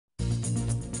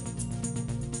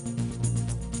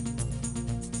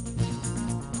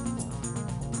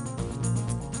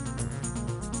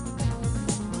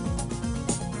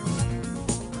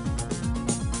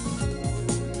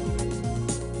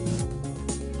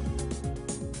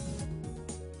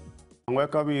and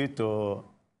welcome you to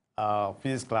our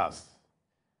physics class.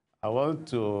 I want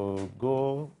to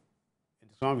go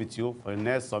into some with you for the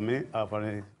next some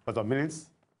minutes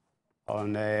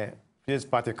on physics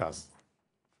particles.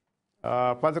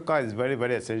 Particle is very,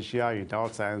 very essential in all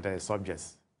science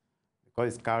subjects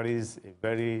because it carries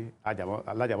a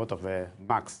large amount of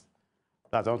marks.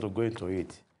 That I want to go into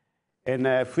it.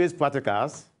 In physics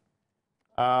particles,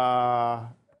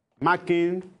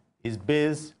 marking is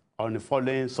based on the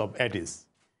following subheadings.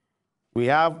 We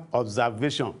have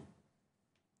observation,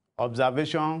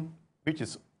 which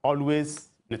is always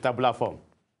in a tabular form.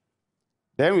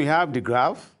 Then we have the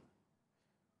graph,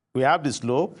 we have the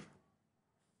slope,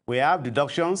 we have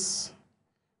deductions,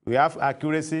 we have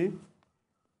accuracy,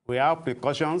 we have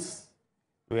precautions,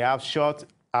 we have short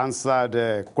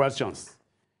answered questions.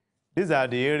 These are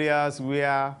the areas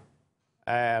where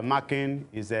marking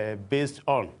is based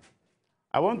on.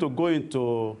 I want to go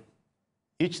into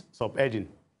each subheading,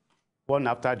 one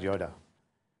after the other.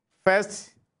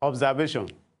 First, observation.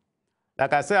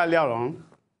 Like I said earlier on,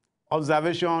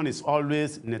 observation is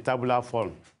always in a tabular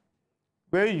form.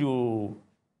 When you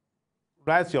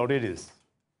write your readings,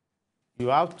 you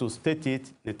have to state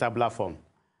it in a tabular form.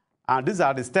 And these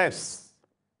are the steps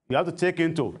you have to take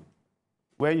into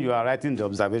when you are writing the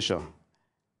observation.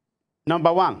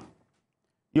 Number one,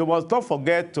 you must not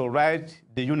forget to write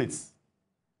the units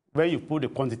when you put the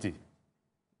quantity.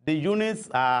 The units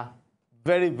are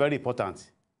very, very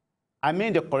important. I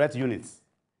mean the correct units.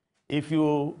 If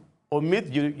you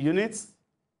omit units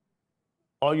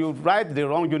or you write the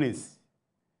wrong units,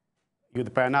 you'll be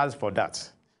penalized for that.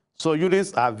 So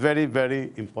units are very,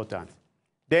 very important.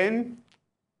 Then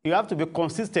you have to be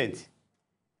consistent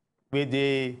with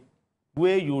the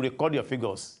way you record your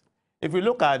figures. If you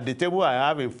look at the table I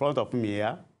have in front of me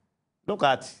here, look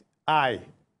at I,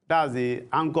 that's the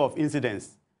angle of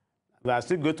incidence. We are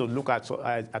still going to look at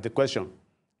the question.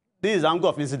 This is angle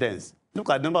of incidence.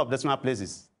 Look at the number of decimal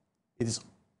places. It is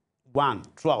 1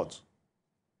 throughout.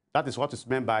 That is what is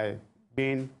meant by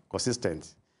being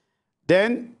consistent.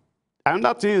 Then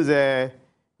another thing is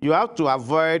you have to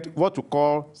avoid what we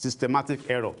call systematic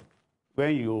error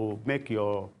when you make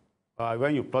your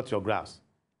when you plot your graphs.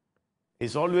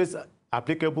 It's always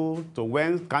applicable to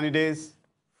when candidates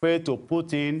fail to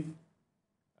put in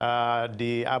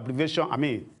the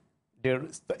abbreviation,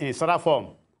 in standard form,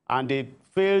 and they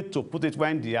fail to put it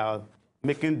when they are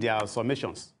making their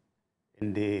summations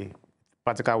in the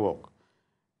practical work.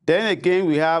 Then again,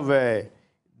 we have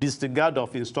disregard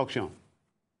of instruction.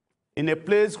 In a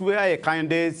place where a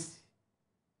candidate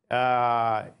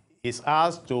is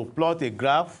asked to plot a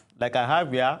graph, like I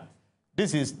have here,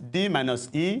 this is D minus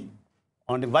E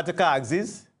on the vertical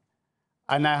axis,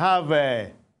 and I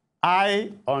have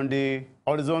I on the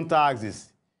horizontal axis.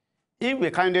 If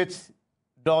the candidate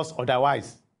does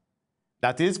otherwise,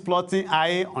 that is plotting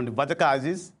I on the vertical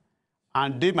axis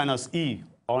and D minus E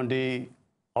on the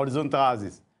horizontal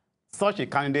axis, such a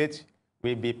candidate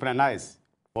will be penalized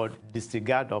for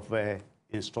disregard of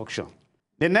instruction.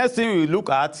 The next thing we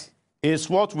look at is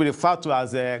what we refer to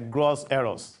as gross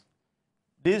errors.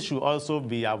 This should also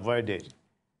be avoided.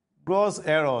 Gross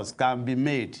errors can be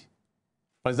made.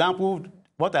 For example,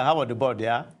 what I have on the board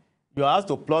here, you have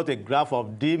to plot a graph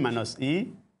of D minus E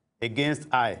against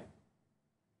I.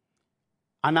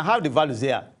 And I have the values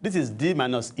here. This is D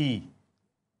minus E.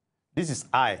 This is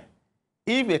I.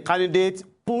 If a candidate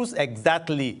pulls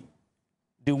exactly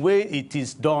the way it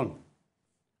is done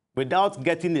without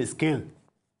getting a scale,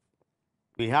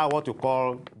 we have what we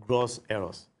call gross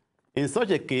errors. In such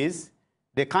a case,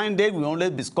 the candidate will only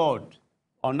be scored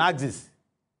on axis.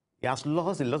 He has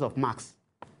lost a lot of marks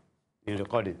in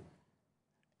recording.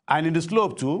 And in the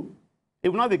slope too, it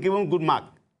will not be given good mark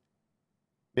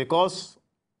because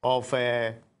of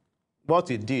what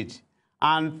he did.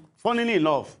 And funnily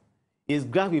enough, his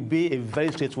graph will be a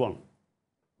very straight one.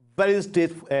 Very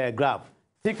straight graph,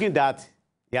 thinking that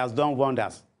he has done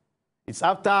wonders. It's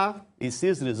after he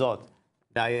sees the result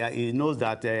that he knows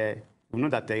that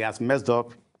he has messed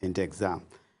up in the exam.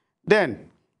 Then,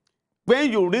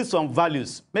 when you read some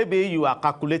values, maybe you are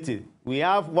calculating, we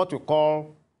have what we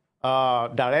call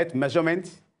direct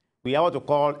measurement. We have what we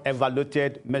call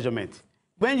evaluated measurement.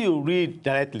 When you read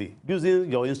directly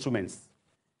using your instruments,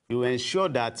 you ensure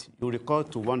that you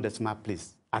record to 1 decimal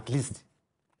place, at least.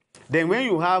 Then when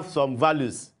you have some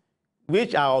values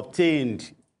which are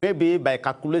obtained maybe by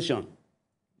calculation,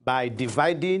 by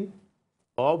dividing,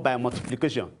 or by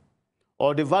multiplication,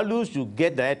 or the values you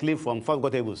get directly from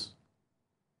first tables,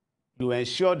 you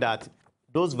ensure that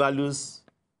those values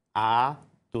are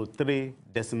to 3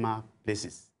 decimal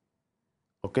places.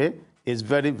 Okay? It's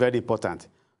very, very important.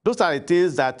 Those are the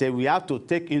things that we have to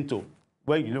take into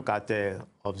when you look at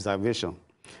observation.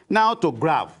 Now to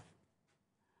graph.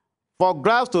 For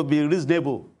graphs to be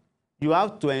reasonable, you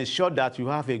have to ensure that you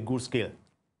have a good scale.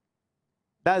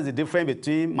 That's the difference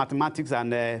between mathematics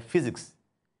and physics.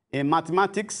 In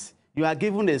mathematics, you are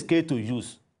given a scale to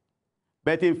use.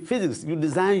 But in physics, you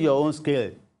design your own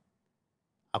scale.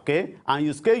 Okay? And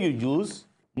your scale you use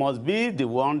must be the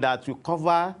one that will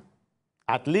cover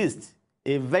at least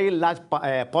a very large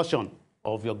portion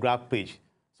of your graph page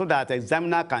so that the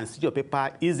examiner can see your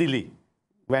paper easily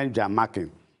when you are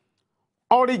marking.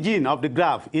 Origin of the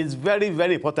graph is very,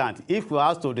 very important if we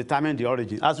have to determine the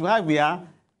origin. As we have here,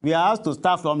 we are asked to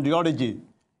start from the origin.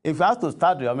 If you have to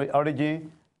start the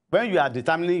origin, when you are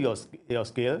determining your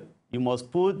scale, you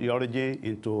must put the origin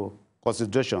into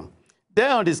consideration.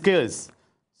 Then on the scales,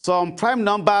 some prime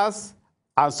numbers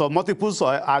and some multiples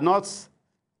are not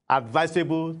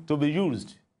advisable to be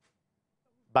used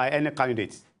by any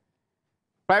candidate.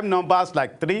 Prime numbers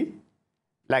like 3,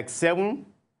 like 7,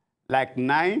 like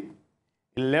 9,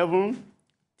 11,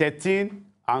 13,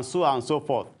 and so on and so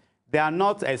forth. They are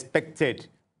not expected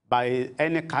by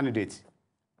any candidate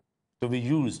to be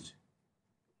used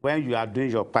when you are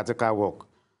doing your practical work.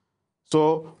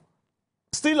 So,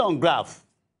 still on graph,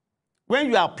 when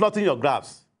you are plotting your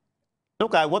graphs,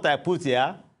 look at what I put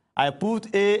here. I put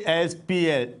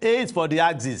ASPL. A is for the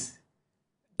axis.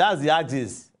 That's the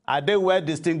axis. Are they well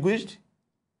distinguished?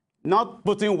 Not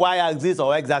putting y-axis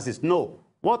or x-axis. No.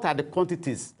 What are the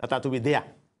quantities that are to be there?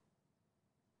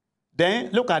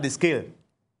 Then look at the scale.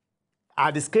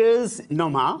 Are the scales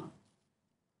normal?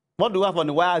 What do we have on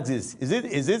the y-axis? Is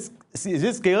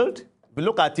it scaled? If you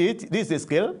look at it, this is a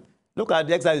scale. Look at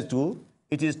the x-axis too.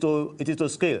 It is to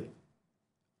scale.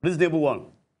 Reasonable one.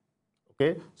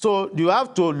 Okay? So you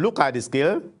have to look at the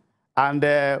scale, and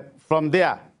from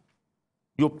there,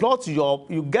 you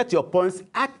get your points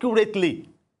accurately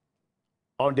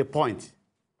on the point,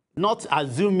 not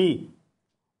assuming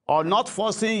or not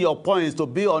forcing your points to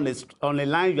be on a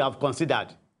line you have considered.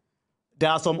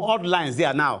 There are some odd lines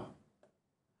there now.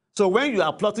 So when you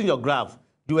are plotting your graph,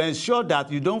 you ensure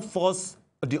that you don't force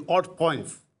the odd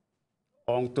points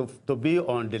to be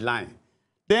on the line.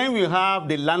 Then we have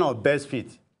the line of best fit.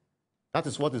 That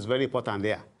is what is very important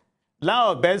there.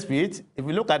 Line of best fit, if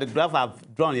you look at the graph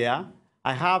I've drawn here,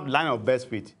 I have line of best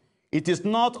fit. It is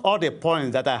not all the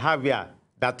points that I have here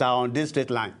that are on this straight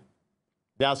line.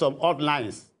 There are some odd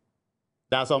lines.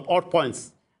 There are some odd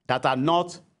points that are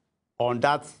not on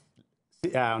that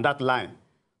line.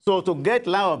 So to get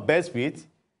line of best fit,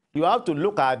 you have to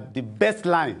look at the best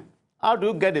line. How do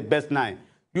you get the best line?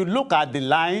 You look at the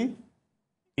line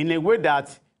in a way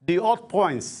that the odd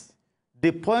points,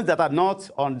 the points that are not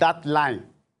on that line,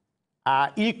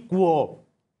 are equal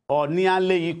or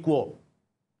nearly equal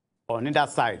on either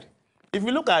side. If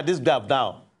you look at this graph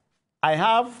now, I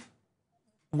have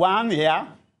one here,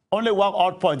 only one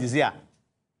odd point is here.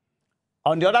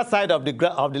 On the other side of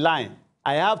the line,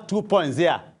 I have 2 points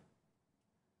here.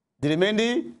 The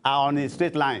remaining are on a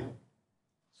straight line.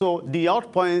 So the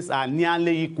odd points are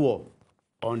nearly equal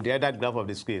on the other graph of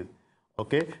the scale.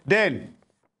 Okay? Then,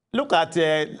 look at,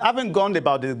 having gone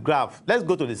about the graph, let's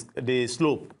go to the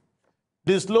slope.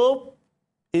 The slope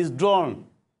is drawn.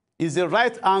 It's a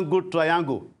right-angled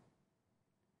triangle.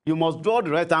 You must draw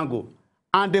the right angle.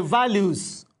 And the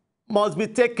values must be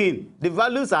taken. The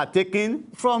values are taken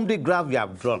from the graph you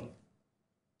have drawn.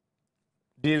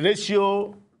 The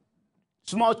ratio,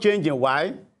 small change in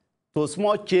y to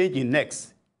small change in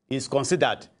x is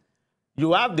considered.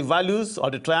 You have the values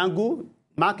of the triangle,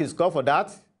 mark is called for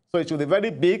that, so it should be very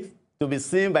big to be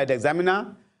seen by the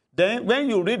examiner. Then when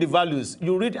you read the values,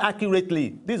 you read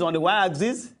accurately. This is on the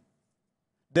y-axis.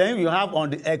 Then you have on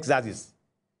the x-axis.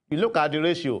 You look at the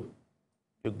ratio,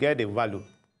 you get the value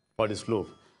for the slope.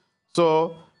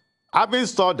 So having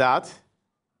said that,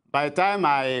 by the time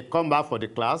I come back for the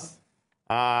class,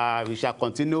 we shall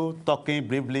continue talking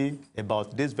briefly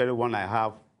about this very one I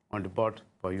have on the board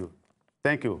for you.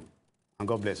 Thank you, and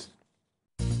God bless.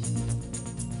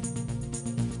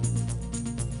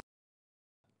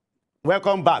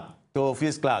 Welcome back to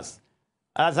physics class.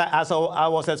 As I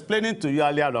was explaining to you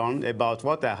earlier on about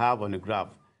what I have on the graph,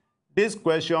 this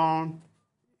question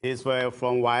is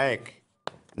from Waec,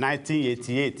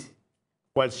 1988,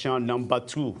 question number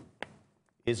 2.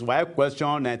 It's Waec question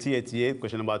 1988,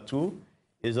 question number 2.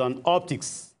 Is on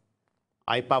optics.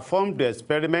 I performed the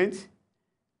experiment.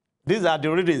 These are the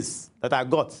readings that I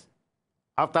got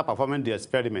after performing the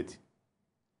experiment.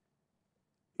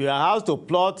 You are asked to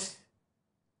plot,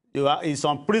 it's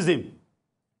on prism.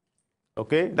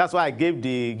 Okay, that's why I gave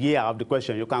the year of the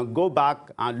question. You can go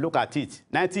back and look at it.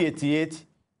 1988,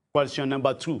 Question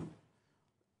number 2.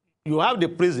 You have the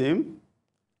prism,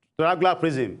 triangular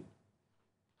prism.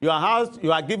 You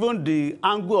are given the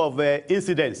angle of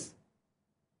incidence.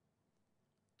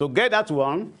 To get that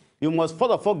one, you must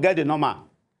first of all get the normal.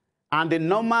 And the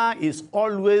normal is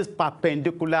always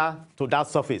perpendicular to that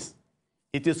surface.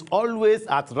 It is always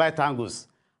at right angles.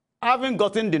 Having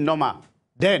gotten the normal,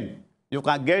 then you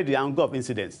can get the angle of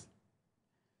incidence.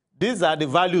 These are the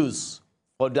values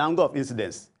for the angle of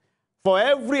incidence. For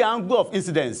every angle of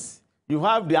incidence, you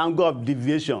have the angle of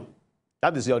deviation.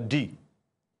 That is your D.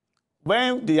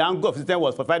 When the angle of incidence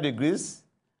was 45 degrees,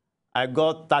 I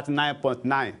got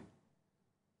 39.9.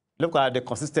 Look at the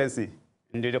consistency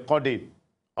in the recording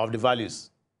of the values.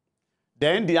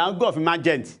 Then the angle of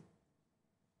emergent,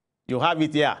 you have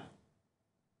it here.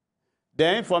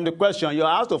 Then from the question, you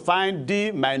have to find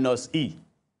D minus E.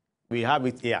 We have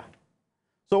it here.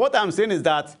 So what I'm saying is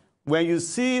that when you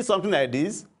see something like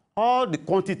this, all the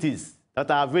quantities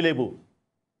that are available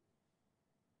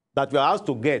that you are asked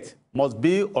to get must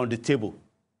be on the table.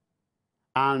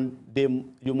 And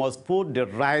you must put the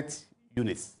right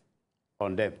units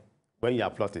on them when you are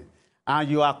plotting. And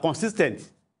you are consistent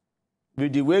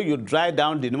with the way you write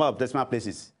down the number of decimal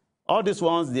places. All these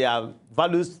ones, they are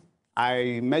values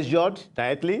I measured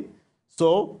directly,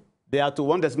 so they are to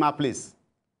one decimal place.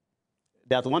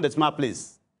 They are to one decimal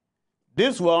place.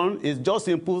 This one is just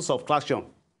simple subtraction.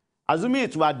 Assuming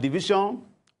it were division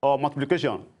or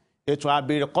multiplication, it will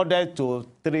be recorded to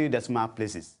 3 decimal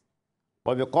places.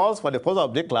 But because for the purpose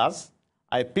of the class,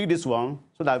 I picked this one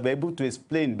so that I'll be able to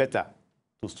explain better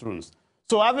to students.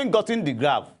 So having gotten the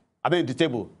graph, the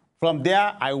table, from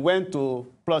there I went to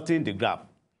plotting the graph.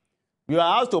 You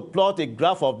are asked to plot a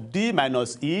graph of D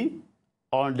minus E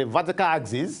on the vertical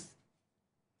axis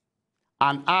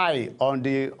and I on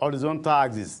the horizontal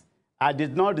axis. I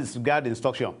did not disregard the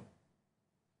instruction.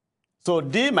 So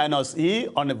D minus E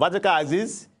on the vertical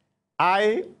axis,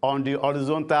 I on the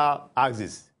horizontal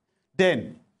axis.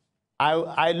 Then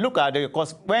I look at the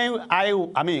cost when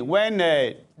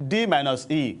when D minus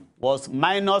E was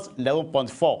minus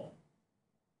 11.4.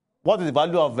 What is the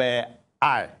value of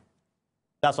I?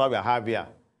 That's what we have here.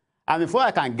 And before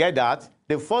I can get that,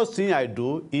 the first thing I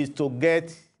do is to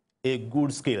get a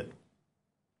good scale.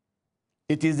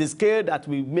 It is the scale that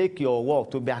will make your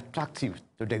work to be attractive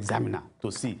to the examiner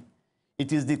to see.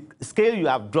 It is the scale you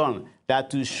have drawn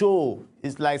that will show,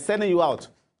 it's like sending you out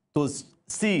to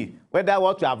see whether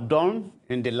what you have done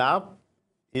in the lab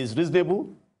is reasonable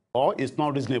or is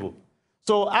not reasonable.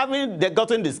 So having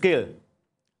gotten the scale,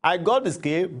 I got the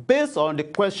scale based on the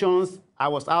questions I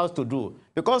was asked to do,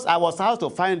 because I was asked to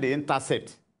find the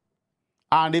intercept.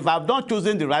 And if I've not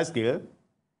chosen the right scale,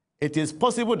 it is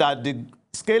possible that the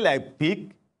scale I pick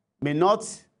may not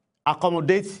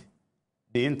accommodate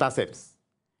the intercepts.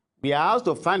 We are asked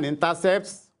to find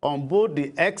intercepts on both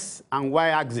the X and Y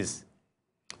axis.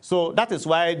 So that is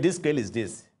why this scale is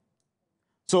this.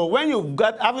 So when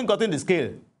having gotten the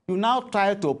scale, you now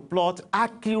try to plot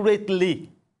accurately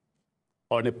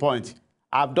on the point.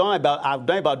 I've done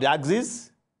about the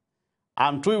axis.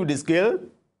 I'm through with the scale.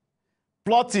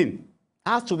 Plotting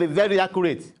has to be very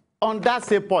accurate on that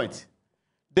same point.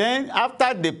 Then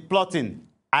after the plotting,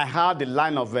 I have the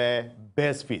line of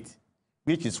best fit,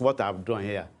 which is what I've done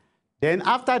here. Then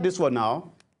after this one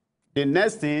now, the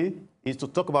next thing is to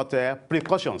talk about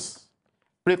precautions.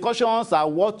 Precautions are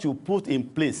what you put in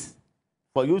place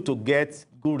for you to get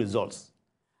good results.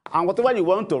 And whatever you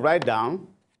want to write down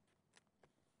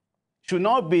should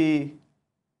not be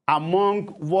among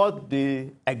what the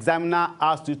examiner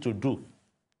asked you to do.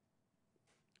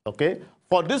 Okay?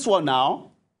 For this one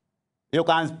now, you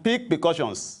can pick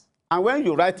precautions. And when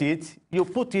you write it, you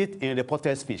put it in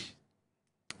reported speech.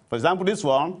 For example, this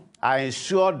one, I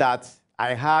ensure that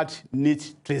I had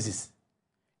neat traces.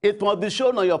 It must be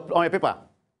shown on your paper.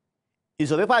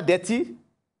 Is your paper dirty?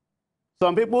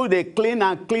 Some people, they clean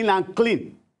and clean and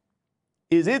clean.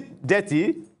 Is it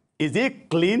dirty? Is it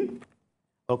clean?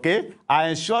 Okay, I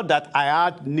ensure that I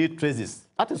had neat traces.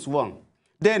 That is one.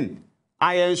 Then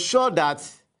I ensure that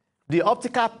the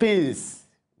optical pins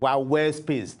were well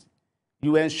spaced.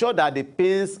 You ensure that the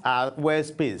pins are well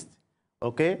spaced.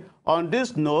 Okay, on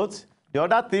this note, the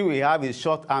other thing we have is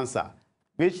short answer,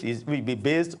 which will be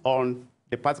based on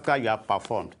the particle you have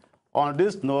performed. On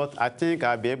this note, I think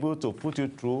I'll be able to put you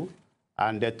through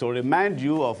and to remind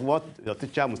you of what your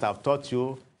teacher must have taught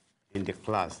you in the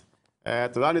class.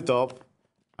 To round it up,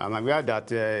 I'm aware that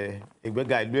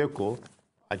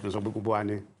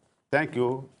thank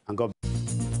you and God bless.